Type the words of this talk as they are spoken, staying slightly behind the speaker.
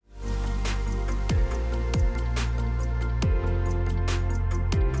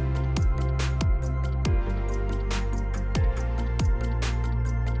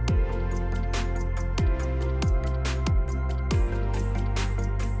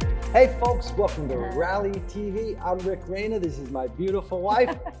Hey folks, welcome to Rally TV. I'm Rick Reyna. This is my beautiful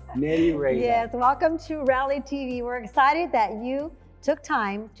wife, Nettie Reyna. Yes, welcome to Rally TV. We're excited that you took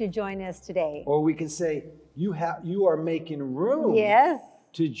time to join us today. Or we can say you are making room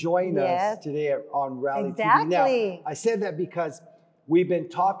to join us today on Rally TV. Now, I said that because we've been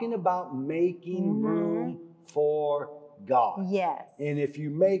talking about making room for God. Yes. And if you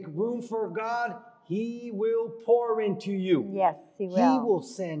make room for God, He will pour into you. Yes, He will. He will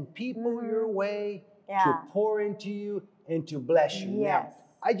send people your way to pour into you and to bless you. Yes. Now,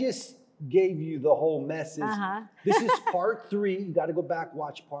 I just gave you the whole message. This is part 3. You got to go back,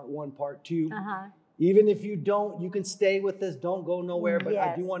 watch part 1, part 2. Even if you don't, you can stay with us. Don't go nowhere. But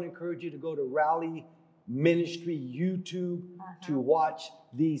I do want to encourage you to go to Rally Ministry YouTube to watch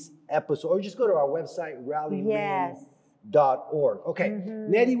these episodes. Or just go to our website, rallymen.org. Okay,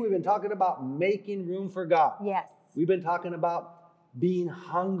 Nettie, we've been talking about making room for God. Yes. We've been talking about being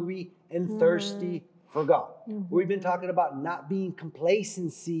hungry and thirsty for God. We've been talking about not being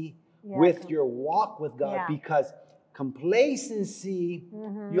complacency with your walk with God, because complacency,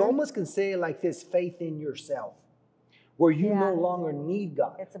 you almost can say it like this: faith in yourself, where you no longer need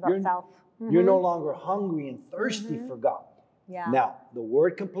God. It's about self. You're no longer hungry and thirsty for God. Now, the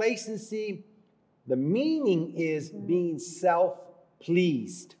word complacency, the meaning is being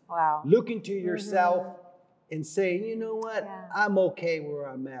self-pleased. Wow. Looking to yourself and saying, you know what, I'm okay where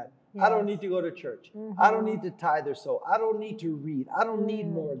I'm at. I don't need to go to church. I don't need to tithe or so. I don't need to read. I don't need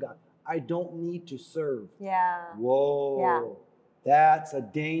more of God. I don't need to serve. Whoa. That's a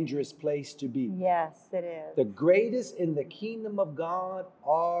dangerous place to be. Yes, it is. The greatest in the kingdom of God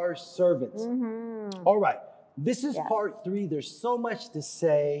are servants. All right. This is part 3. There's so much to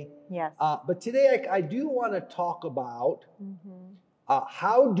say. Yes. But today I do want to talk about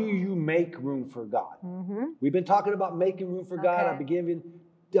how do you make room for God? We've been talking about making room for God. I've been giving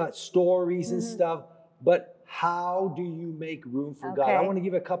stories and stuff. But how do you make room for God? I want to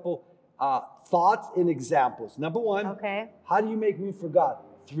give a couple thoughts and examples. Number 1, how do you make room for God?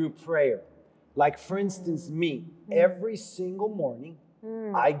 Through prayer. Like, for instance, me, every single morning,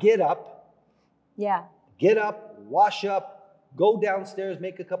 I get up, wash up, go downstairs,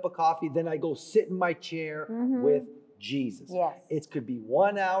 make a cup of coffee, then I go sit in my chair with Jesus. Yes. It could be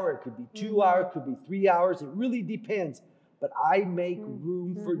 1 hour, it could be 2 hours, it could be 3 hours. It really depends. But I make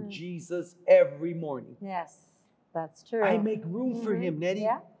room for Jesus every morning. Yes, that's true. I make room for Him, Nettie.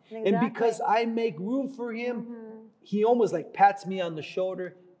 Yeah, exactly. And because I make room for Him, He almost like pats me on the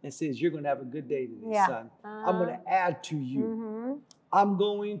shoulder and says, you're going to have a good day today, son. I'm going to add to you. I'm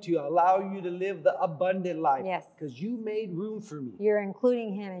going to allow you to live the abundant life. Yes. Because you made room for me. You're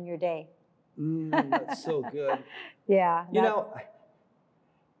including Him in your day. That's so good. Yeah. You know,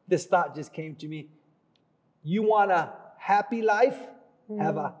 this thought just came to me. You want a happy life?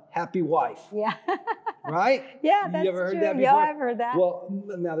 Have a happy wife. Yeah. Right? Yeah, that's you ever heard true. that before? Yeah, I've heard that. Well,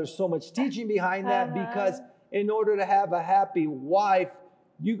 now there's so much teaching behind that, because in order to have a happy wife,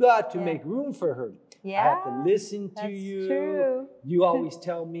 you got to make room for her. Yeah, I have to listen to you. True. You always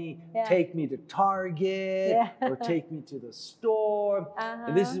tell me, take me to Target or take me to the store.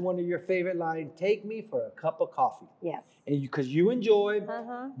 And this is one of your favorite lines, take me for a cup of coffee. Yes. And because you enjoy,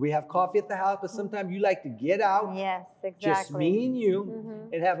 we have coffee at the house, but sometimes you like to get out. Yes, exactly. Just me and you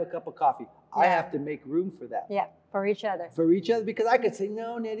and have a cup of coffee. I have to make room for that. Yeah, for each other. For each other, because I could say,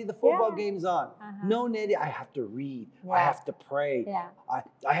 no, Nettie, the football game's on. No, Nettie, I have to read. I have to pray.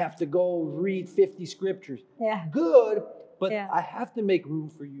 I have to go read 50 scriptures. Good, but I have to make room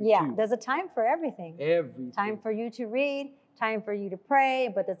for you too. There's a time for everything. Everything. Time for you to read, time for you to pray,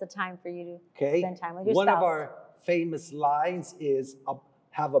 but there's a time for you to spend time with your One spouse. of our famous lines is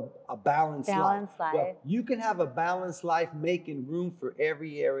have a balanced life. Well, you can have a balanced life making room for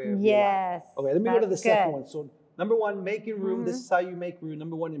every area of your life. Okay, let me go to the second one. So number 1, making room. This is how you make room.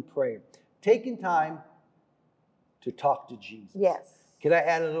 Number 1 in prayer. Taking time to talk to Jesus. Yes. Can I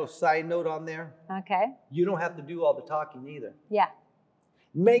add a little side note on there? Okay. You don't have to do all the talking either. Yeah.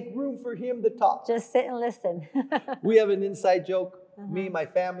 Make room for Him to talk. Just sit and listen. We have an inside joke. Me and my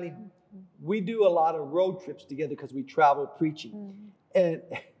family, we do a lot of road trips together because we travel preaching. And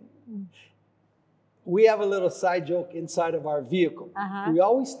we have a little side joke inside of our vehicle. We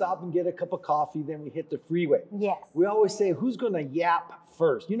always stop and get a cup of coffee, then we hit the freeway. Yes. We always say, who's going to yap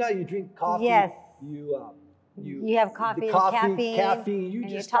first? You know how you drink coffee? Yes. You have coffee, caffeine. You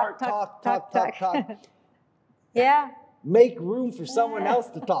just start talk. Yeah. Make room for someone else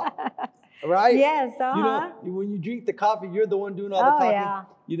to talk. Right? Yes. You know, when you drink the coffee, you're the one doing all the talking. Yeah.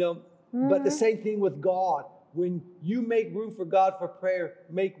 You know, but the same thing with God. When you make room for God for prayer,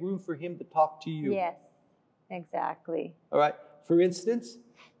 make room for Him to talk to you. Yes, exactly. All right. For instance,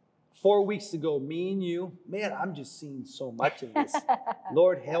 4 weeks ago, me and you, man, I'm just seeing so much of this.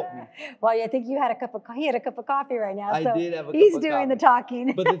 Lord, help me. Well, I think you had he had a cup of coffee right now. I So did have a cup he's of doing coffee. the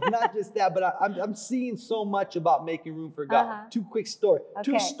talking. But it's not just that, but I'm seeing so much about making room for God. 2 quick stories.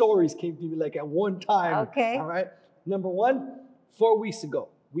 Okay. 2 stories came to me like at one time. Okay. All right. Number one, 4 weeks ago,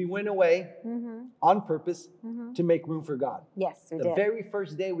 we went away on purpose to make room for God. Yes, we The did. very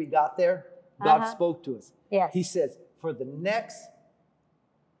first day we got there, God spoke to us. Yes. He says, for the next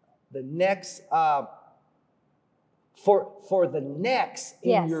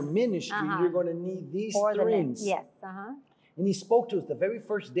in your ministry, you're going to need these things. Yes. And he spoke to us the very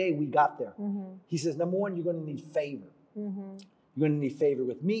first day we got there. He says, number one, you're going to need favor. You're going to need favor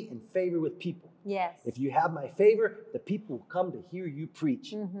with me and favor with people. Yes. If you have my favor, the people will come to hear you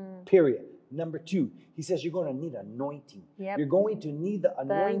preach. Period. Number two, he says you're going to need anointing. Yep. You're going to need the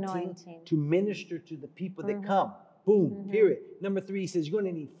anointing to minister to the people that come. Boom. Period. Number three, he says you're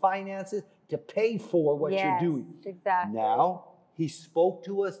going to need finances to pay for what you're doing. Exactly. Now, he spoke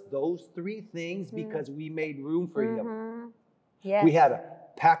to us those 3 things because we made room for him. Yes. We had to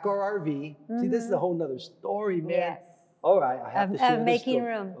pack our RV. See, this is a whole nother story, man. Yes. All right, I have to share this making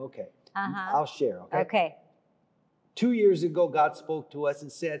story. room. Okay. I'll share, okay? Okay. 2 years ago, God spoke to us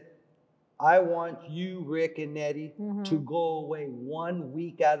and said, I want you, Rick and Nettie, to go away 1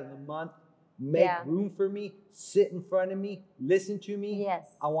 week out of the month, make room for me, sit in front of me, listen to me. Yes.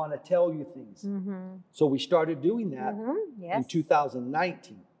 I want to tell you things. So we started doing that in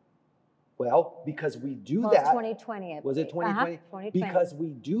 2019. Well, because we do that. 2020. Was it 2020? 2020. Because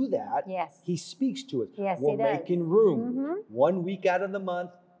we do that, Yes. he speaks to us. Yes, We're he does. making room 1 week out of the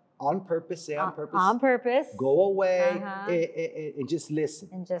month on purpose, say on purpose. On purpose. Go away and just listen.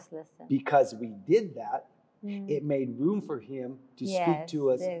 And just listen. Because we did that, it made room for him to speak to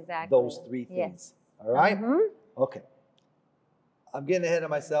us those 3 things. All right? Okay. I'm getting ahead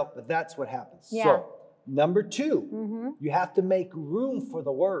of myself, but that's what happens. Yeah. So, number 2, you have to make room for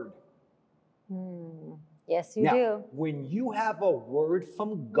the word. Yes, you Now, do. when you have a word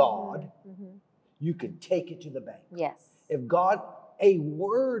from God, you can take it to the bank. Yes. If God, a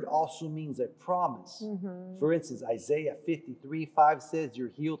word also means a promise. For instance, Isaiah 53:5 says, you're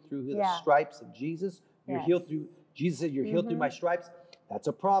healed through the stripes of Jesus. You're healed through, Jesus said, you're healed through my stripes. That's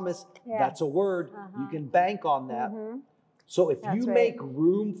a promise. That's a word. You can bank on that. So if you make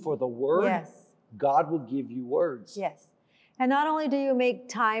room for the word, God will give you words. Yes. And not only do you make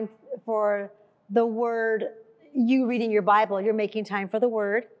time for the word, you reading your Bible, you're making time for the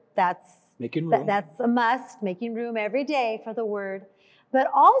word. That's making room. That's a must, making room every day for the word.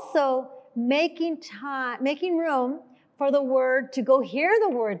 But also making room for the word to go hear the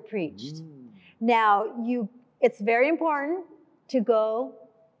word preached. Now, it's very important to go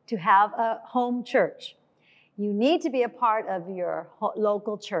to have a home church. You need to be a part of your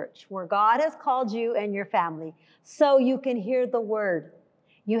local church where God has called you and your family so you can hear the word.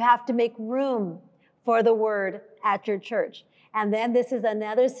 You have to make room for the word at your church. And then this is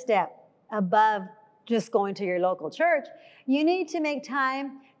another step above just going to your local church. You need to make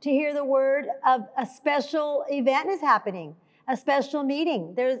time to hear the word of a special event is happening, a special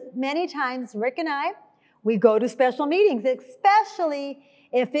meeting. There's many times Rick and I, we go to special meetings, especially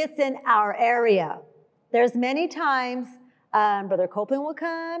if it's in our area. There's many times Brother Copeland will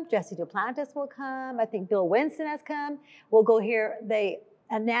come, Jesse Duplantis will come, I think Bill Winston has come. We'll go here.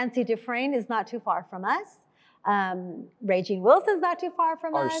 Nancy Dufresne is not too far from us. Regine Wilson's not too far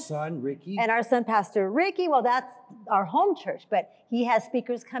from us. Our son, Ricky. And our son, Pastor Ricky. Well, that's our home church, but he has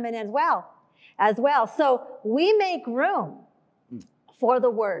speakers coming as well. So we make room for the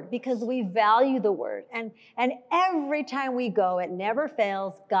word because we value the word. And every time we go, it never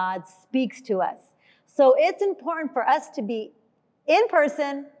fails, God speaks to us. So it's important for us to be in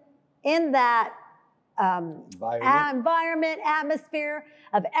person in that environment, atmosphere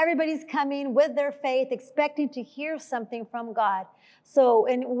of everybody's coming with their faith, expecting to hear something from God. So,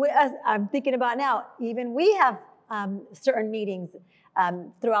 as I'm thinking about now, even we have certain meetings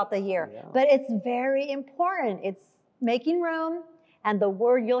throughout the year, but it's very important. It's making room, and the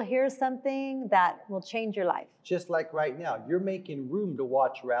word, you'll hear something that will change your life. Just like right now, you're making room to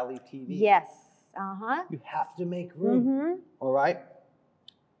watch Rally TV. Yes. You have to make room. All right.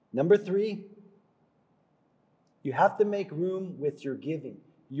 Number 3, you have to make room with your giving.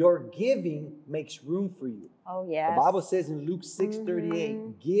 Your giving makes room for you. Oh, yes. The Bible says in Luke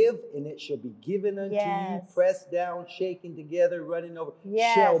 6:38, give and it shall be given unto you, pressed down, shaken together, running over.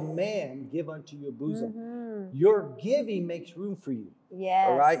 Shall man give unto your bosom. Your giving makes room for you. Yes,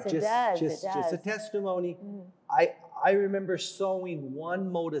 all right? It does. Just a testimony. I remember sewing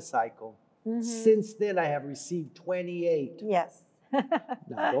one motorcycle. Since then, I have received 28. Yes.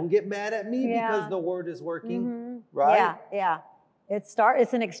 Now, don't get mad at me because the word is working, right? Yeah, yeah.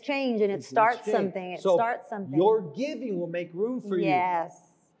 It's an exchange, and it starts something. It starts something. Your giving will make room for you. Yes.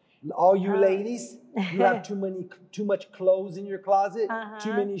 All you ladies, you have too much clothes in your closet,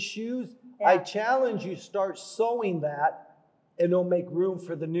 too many shoes. Yeah. I challenge you, start sewing that, and it'll make room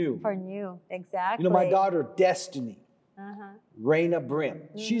for the new. For new, exactly. You know, my daughter, Destiny, Raina Brim,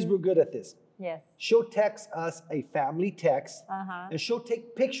 she's real good at this. Yes. She'll text us a family text, and she'll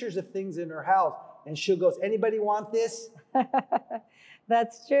take pictures of things in her house, and she'll go, anybody want this?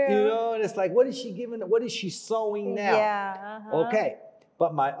 That's true. You know, and it's like, what is she giving? What is she sewing now? Yeah. Okay.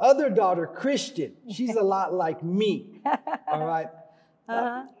 But my other daughter, Christian, she's a lot like me. All right.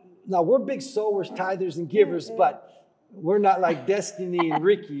 Now, we're big sowers, tithers, and givers, but we're not like Destiny and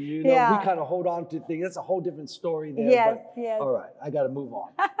Ricky. You know, we kind of hold on to things. That's a whole different story there. Yes, but, yes. All right. I got to move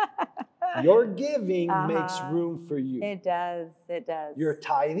on. Your giving makes room for you. It does. It does. Your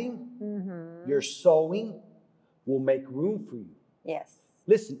tithing, your sowing will make room for you. Yes.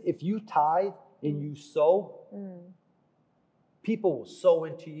 Listen, if you tithe and you sow, people will sow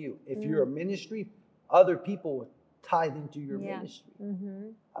into you. If you're a ministry, other people will tithe into your ministry.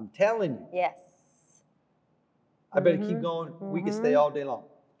 I'm telling you. Yes. I better keep going. We can stay all day long.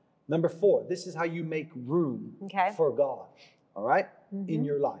 Number 4, this is how you make room for God, all right, in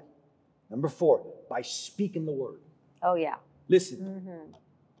your life. Number 4, by speaking the word. Oh, yeah. Listen,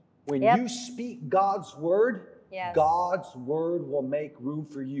 when you speak God's word, God's word will make room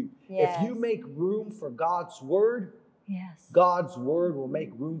for you. Yes. If you make room for God's word, God's word will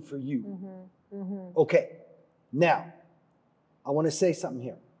make room for you. Okay, now, I want to say something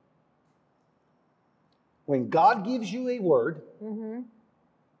here. When God gives you a word,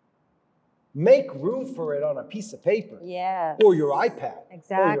 make room for it on a piece of paper. Or your iPad.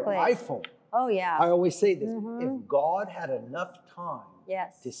 Exactly. Or your iPhone. Oh, yeah. I always say this. If God had enough time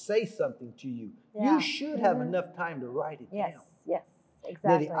to say something to you, you should have enough time to write it down. Yes,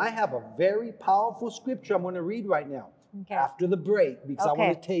 exactly. Now, I have a very powerful scripture I'm going to read right now after the break because I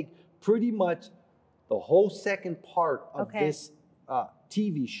want to take pretty much the whole second part of this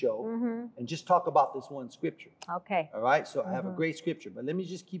TV show and just talk about this one scripture. Okay. All right? So I have a great scripture, but let me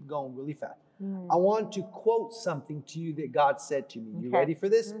just keep going really fast. I want to quote something to you that God said to me. You ready for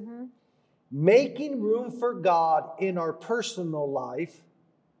this? Making room for God in our personal life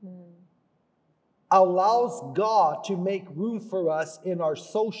allows God to make room for us in our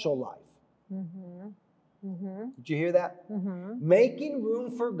social life. Did you hear that? Making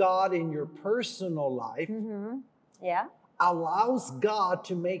room for God in your personal life allows God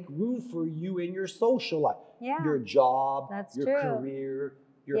to make room for you in your social life. Your job, your career,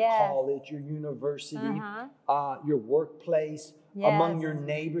 your college, your university, your workplace, among your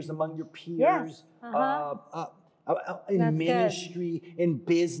neighbors, among your peers, in ministry, in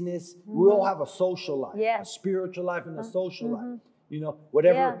business. We all have a social life, a spiritual life and a social life. You know,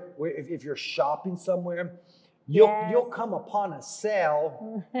 whatever, if you're shopping somewhere, you'll come upon a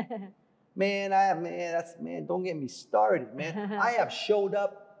sale. Man, don't get me started, man. I have showed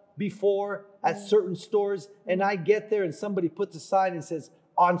up before at certain stores and I get there and somebody puts a sign and says,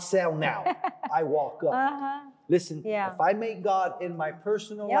 on sale now. I walk up. Listen, if I make God in my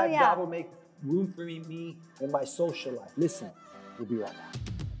personal life, God will make room for me in my social life. Listen, we'll be right back.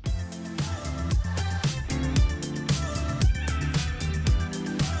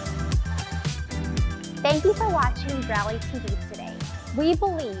 Thank you for watching Rally TV today. We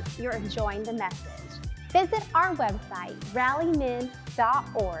believe you're enjoying the message. Visit our website,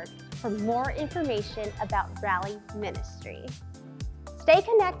 rallymen.org, for more information about Rally Ministry. Stay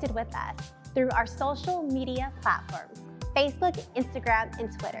connected with us through our social media platforms, Facebook, Instagram,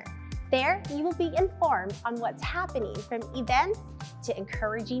 and Twitter. There, you will be informed on what's happening from events to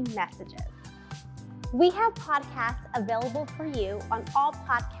encouraging messages. We have podcasts available for you on all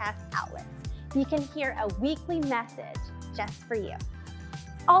podcast outlets. You can hear a weekly message just for you.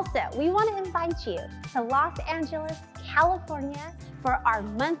 Also, we want to invite you to Los Angeles, California for our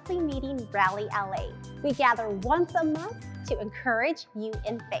monthly meeting, Rally LA. We gather once a month to encourage you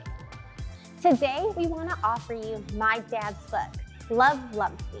in faith. Today, we want to offer you my dad's book, Love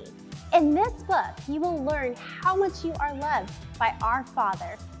Loves Me. In this book, you will learn how much you are loved by our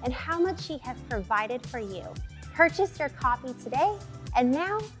Father and how much He has provided for you. Purchase your copy today, and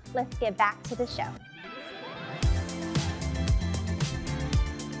now let's get back to the show.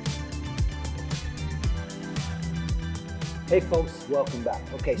 Hey folks, welcome back.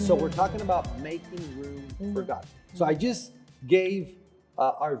 Okay, so we're talking about making room for God. So I just gave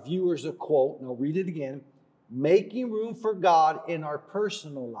our viewers a quote, and I'll read it again. Making room for God in our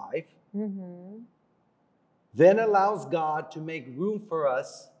personal life then allows God to make room for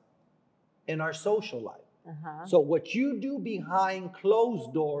us in our social life. So what you do behind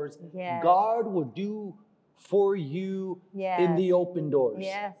closed doors, Yes. God will do for you in the open doors.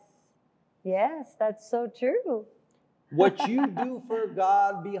 Yes. Yes, that's so true. What you do for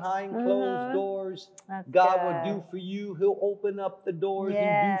God behind closed doors, That's God good. will do for you. He'll open up the doors and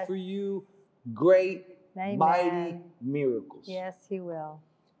Yes. do for you great, Amen. mighty miracles. Yes, He will.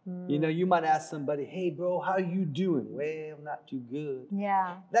 You know, you might ask somebody, hey, bro, how you doing? Well, not too good.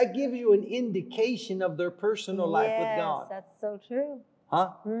 Yeah. That gives you an indication of their personal life with God. Yes, that's so true.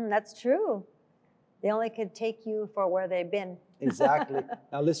 Huh? That's true. They only could take you for where they've been. Exactly.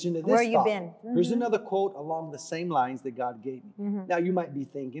 Now listen to this Where you thought. been. Here's another quote along the same lines that God gave me. Now you might be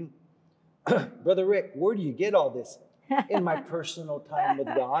thinking, Brother Rick, where do you get all this? In my personal time with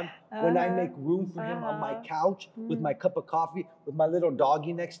God, when I make room for Him on my couch with my cup of coffee, with my little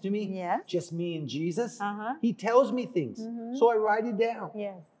doggy next to me, Yes. just me and Jesus, He tells me things. So I write it down.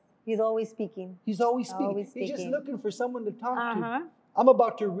 Yes. He's always speaking. He's always speaking. Always He's just speaking. looking for someone to talk to. I'm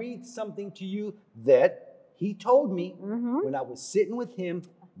about to read something to you that He told me when I was sitting with Him,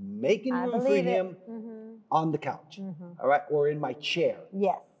 making I room for believe it. Him on the couch, all right, or in my chair,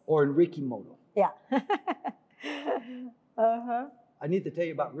 Yes. or in Ricky Moto. Yeah. I need to tell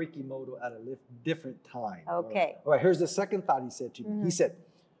you about Ricky Moto at a different time. Okay. All right, here's the second thought He said to me. He said,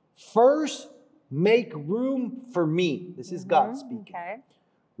 first, make room for me. This is God speaking. Okay.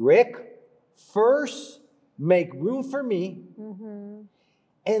 Rick, first, make room for me.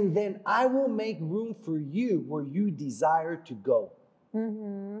 And then I will make room for you where you desire to go.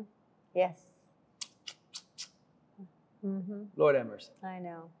 Yes. Lord have mercy. I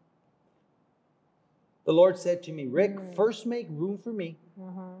know. The Lord said to me, Rick, first make room for me.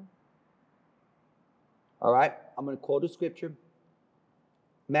 All right, I'm going to quote a scripture.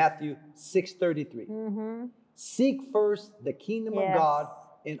 Matthew 6:33. Seek first the kingdom of God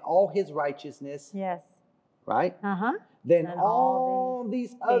and all His righteousness. Yes. Right? Then And all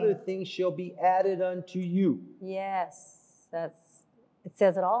these other things shall be added unto you. Yes. It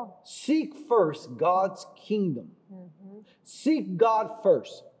says it all. Seek first God's kingdom. Seek God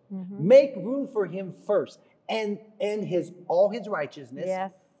first. Make room for Him first. And all His righteousness.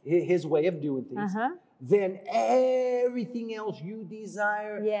 Yes. His way of doing things. Then everything else you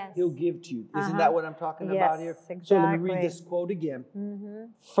desire, He'll give to you. Isn't that what I'm talking about here? Exactly. So let me read this quote again.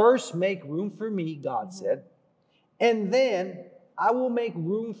 First, make room for me, God said. And then I will make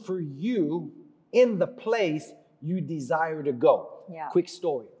room for you in the place you desire to go. Yeah. Quick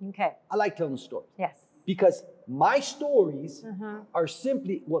story. Okay. I like telling stories Yes. because my stories are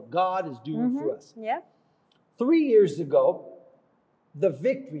simply what God is doing for us. Yep. 3 years ago, the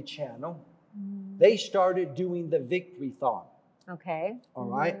Victory Channel, they started doing the Victory-thon. Okay. All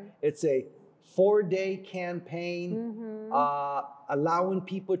right? It's a 4-day campaign allowing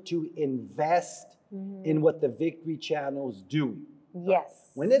people to invest in what the Victory Channel's doing.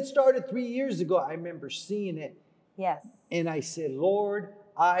 Yes. When it started 3 years ago, I remember seeing it. Yes. And I said, Lord,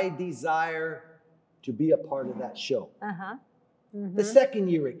 I desire to be a part of that show. The second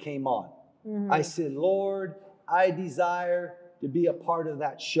year it came on, I said, Lord, I desire to be a part of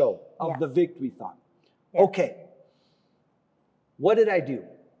that show, of the Victory-thon. Yes. Okay. What did I do?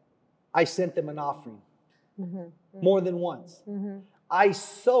 I sent them an offering more than once. I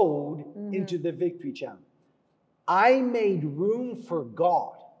sowed into the Victory Channel. I made room for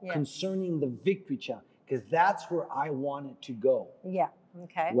God concerning the Victory Channel because that's where I wanted to go. Yeah.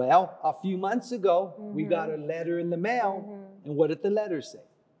 Okay. Well, a few months ago, we got a letter in the mail. And what did the letter say?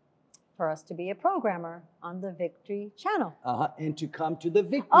 For us to be a programmer on the Victory Channel. And to come to the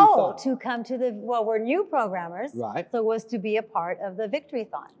Victory-thon. To come to we're new programmers. Right. So it was to be a part of the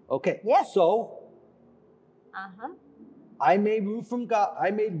Victory-thon. Okay. Yes. So I made room from God.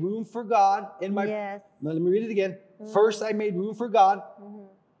 I made room for God in my. Yes. Now let me read it again. First, I made room for God,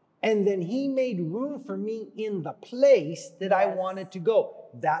 and then He made room for me in the place that I wanted to go.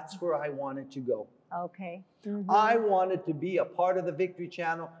 That's where I wanted to go. Okay. I wanted to be a part of the Victory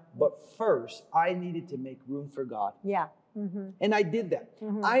Channel, but first, I needed to make room for God. Yeah. And I did that.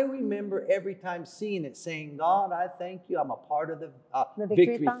 I remember every time seeing it, saying, God, I thank you. I'm a part of the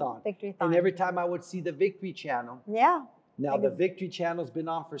Victory-thon. Victory-thon. And every time I would see the Victory Channel. Yeah. Now, the Victory Channel's been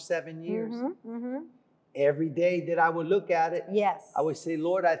on for 7 years. Every day that I would look at it, I would say,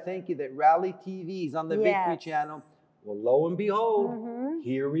 Lord, I thank you that Rally TV is on the Victory Channel. Well, lo and behold,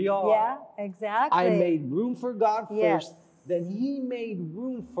 here we are. Yeah, exactly. I made room for God first. Then He made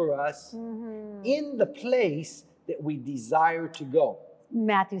room for us in the place that we desire to go.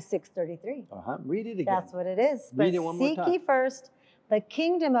 Matthew 6:33. Read it again. That's what it is. Read it one more time. Seek ye first the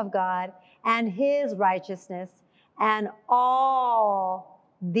kingdom of God and his righteousness, and all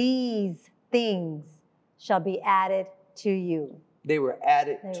these things shall be added to you. They were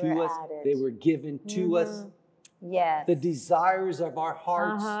added They to were us. added. They were given to us. Yes. The desires of our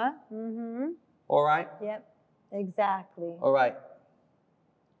hearts. All right? Yep. Exactly. All right.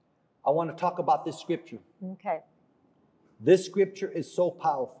 I want to talk about this scripture. Okay. This scripture is so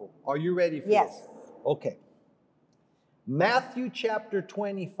powerful. Are you ready for Yes. this? Okay. Matthew chapter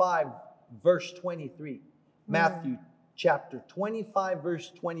 25, verse 23. Matthew chapter 25, verse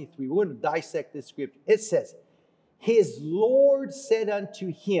 23. We're going to dissect this scripture. It says, his Lord said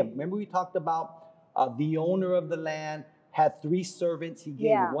unto him. Remember we talked about the owner of the land had 3 servants. He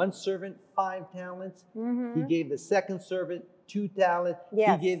gave one servant 5 talents. He gave the second servant 2 talents.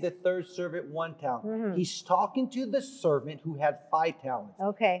 Yes. He gave the third servant 1 talent. He's talking to the servant who had 5 talents.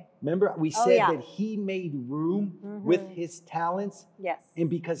 Okay. Remember, we said that he made room with his talents. Yes. And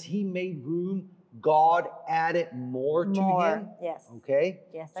because he made room, God added more to him. Yes. Okay?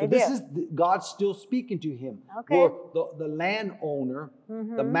 Yes, so this is God still speaking to him. Okay. Or the landowner,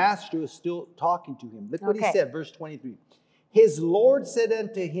 the master is still talking to him. Look what he said, verse 23. His Lord said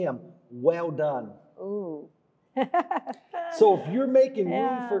unto him, well done. Ooh. So if you're making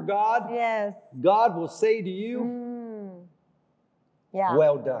room for God, yes, God will say to you, yeah,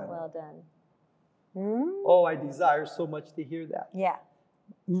 well done. Well done. Oh, I desire so much to hear that. Yeah.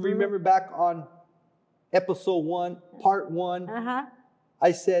 Remember back on episode 1, part 1,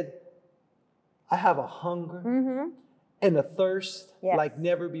 I said, I have a hunger and a thirst like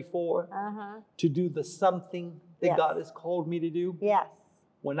never before to do the something that God has called me to do. Yes.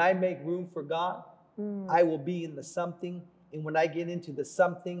 When I make room for God, I will be in the something. And when I get into the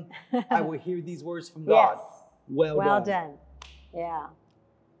something, I will hear these words from God. Well done. Well done. Yeah.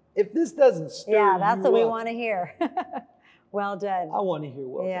 If this doesn't stir yeah, that's you what we up, want to hear. Well done. I want to hear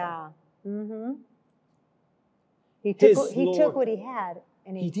well done. He Lord, took what he had.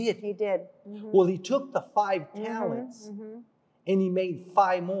 And he did. He did. Well, he took the 5 talents and he made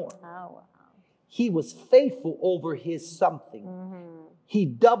 5 more. Oh, wow. He was faithful over his something. He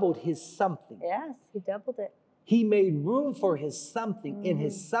doubled his something. Yes, he doubled it. He made room for his something, and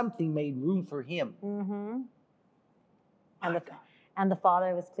his something made room for him. And the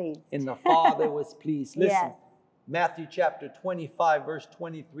Father was pleased. And the Father was pleased. Listen, Yes. Matthew chapter 25, verse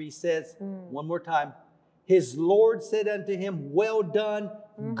 23 says, one more time, his Lord said unto him, well done,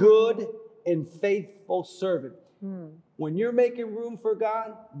 good and faithful servant. When you're making room for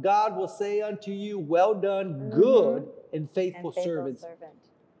God, God will say unto you, well done, good and faithful servants.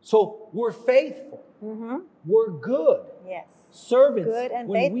 So we're faithful. We're good. Yes. Servants, Good and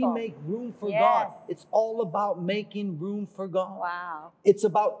when we faithful. make room for Yes. God, it's all about making room for God. Wow. It's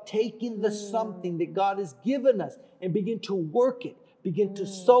about taking the something that God has given us and begin to work it, begin to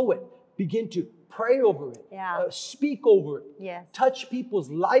sow it, begin to pray over it, speak over it, Yes. touch people's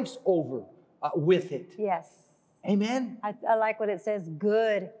lives over with it. Yes. Amen? I like what it says,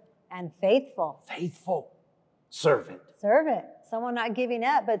 good and faithful. Faithful servant. Servant. Someone not giving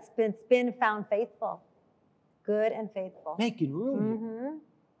up, but it's been found faithful. Good and faithful. Making room here.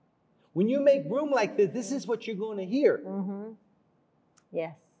 When you make room like this, this is what you're going to hear.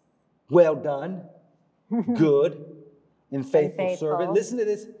 Yes. Well done, good and faithful faithful. servant. Listen to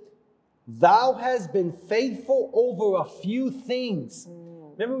this. Thou hast been faithful over a few things.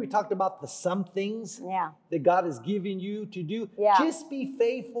 Remember we talked about the some things that God has given you to do? Yeah. Just be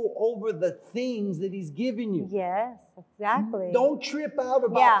faithful over the things that he's given you. Yes, exactly. Don't trip out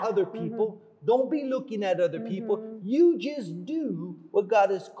about other people. Don't be looking at other people. You just do what God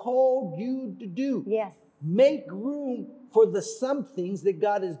has called you to do. Yes. Make room for the some things that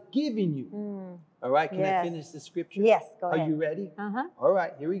God has given you. All right, can I finish the scripture? Yes, go ahead. Are you ready? All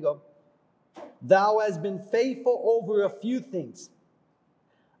right, here we go. Thou hast been faithful over a few things.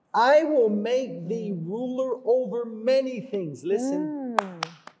 I will make thee ruler over many things. Listen,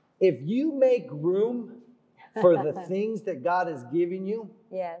 if you make room for the things that God has given you,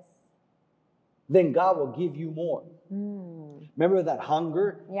 yes, then God will give you more. Remember that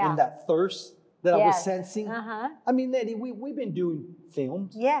hunger and that thirst that I was sensing? I mean, Nettie, we've been doing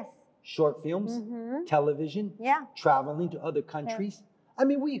films, yes, short films, television, yeah, traveling to other countries. I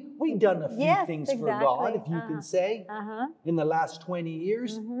mean, we've done a few things for God, if you can say, in the last 20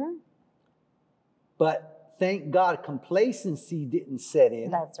 years. But thank God complacency didn't set in.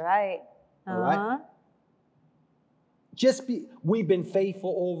 That's right. All right? We've been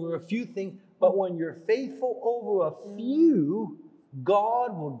faithful over a few things, but when you're faithful over a few,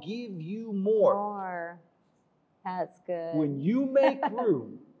 God will give you more. More. That's good. When you make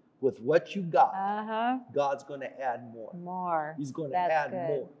room with what you got, Uh-huh. God's going to add more. More. He's going to That's add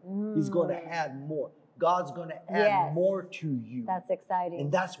good. more. He's going to add more. God's going to add Yes. more to you. That's exciting.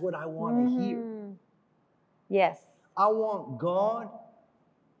 And that's what I want to hear. Yes. I want God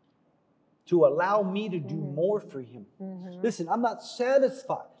to allow me to do more for him. Listen, I'm not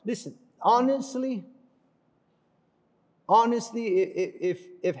satisfied. Listen, honestly,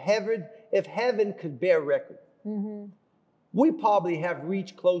 if heaven could bear record, we probably have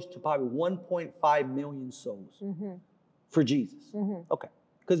reached close to probably 1.5 million souls for Jesus. Okay,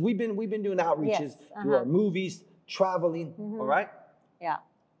 because we've been doing outreaches through our movies, traveling. All right. Yeah.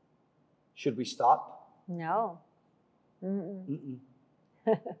 Should we stop? No.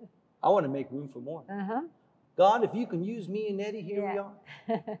 I want to make room for more. God, if you can use me and Eddie, here we are.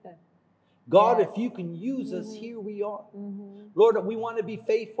 God, if you can use us, here we are. Lord, we want to be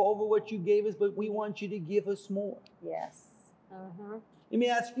faithful over what you gave us, but we want you to give us more. Yes. Let me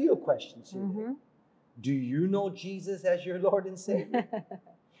ask you a question today. Do you know Jesus as your Lord and Savior?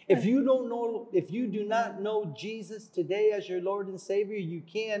 If you do not know Jesus today as your Lord and Savior, you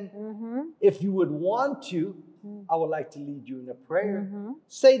can. If you would want to, I would like to lead you in a prayer.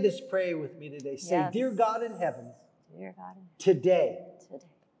 Say this prayer with me today. Say, Dear God in heaven, today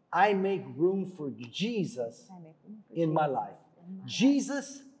I make room for Jesus in my life.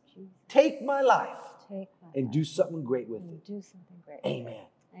 Jesus, take my life and do something great with it. Do something great. Amen.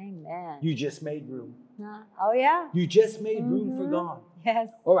 Amen. You just made room. Oh, yeah. You just made room for God. Yes.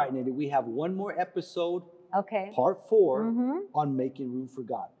 All right, Nettie, we have one more episode, Okay. part 4, on making room for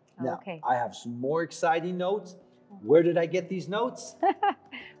God. Now, Okay. I have some more exciting notes. Where did I get these notes?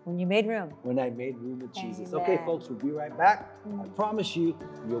 When you made room. When I made room with Jesus. Amen. Okay, folks, we'll be right back. I promise you,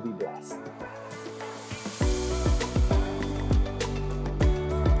 you'll be blessed.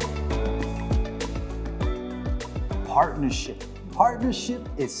 Partnership. Partnership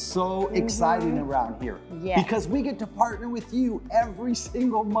is so exciting around here because we get to partner with you every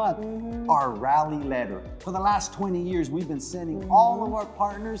single month. Our rally letter. For the last 20 years, we've been sending all of our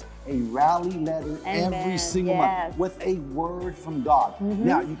partners a rally letter every single month with a word from God.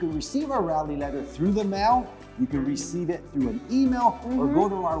 Now, you can receive our rally letter through the mail. You can receive it through an email or go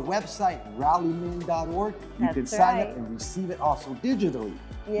to our website, rallymen.org. You can sign up and receive it also digitally.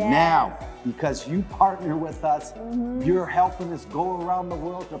 Now, because you partner with us, you're helping us go around the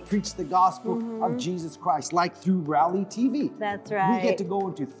world to preach the gospel of Jesus Christ, like through Rally TV. That's right. We get to go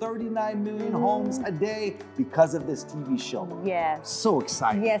into 39 million homes a day because of this TV show. Yes. So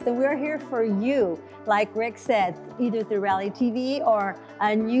exciting. Yes, and we're here for you. Like Rick said, either through Rally TV or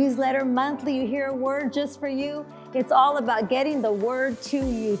a newsletter monthly, you hear a word just for you. It's all about getting the word to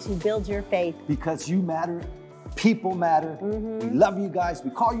you to build your faith. Because you matter. People matter. We love you guys.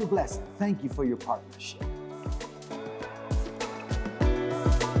 We call you blessed. Thank you for your partnership.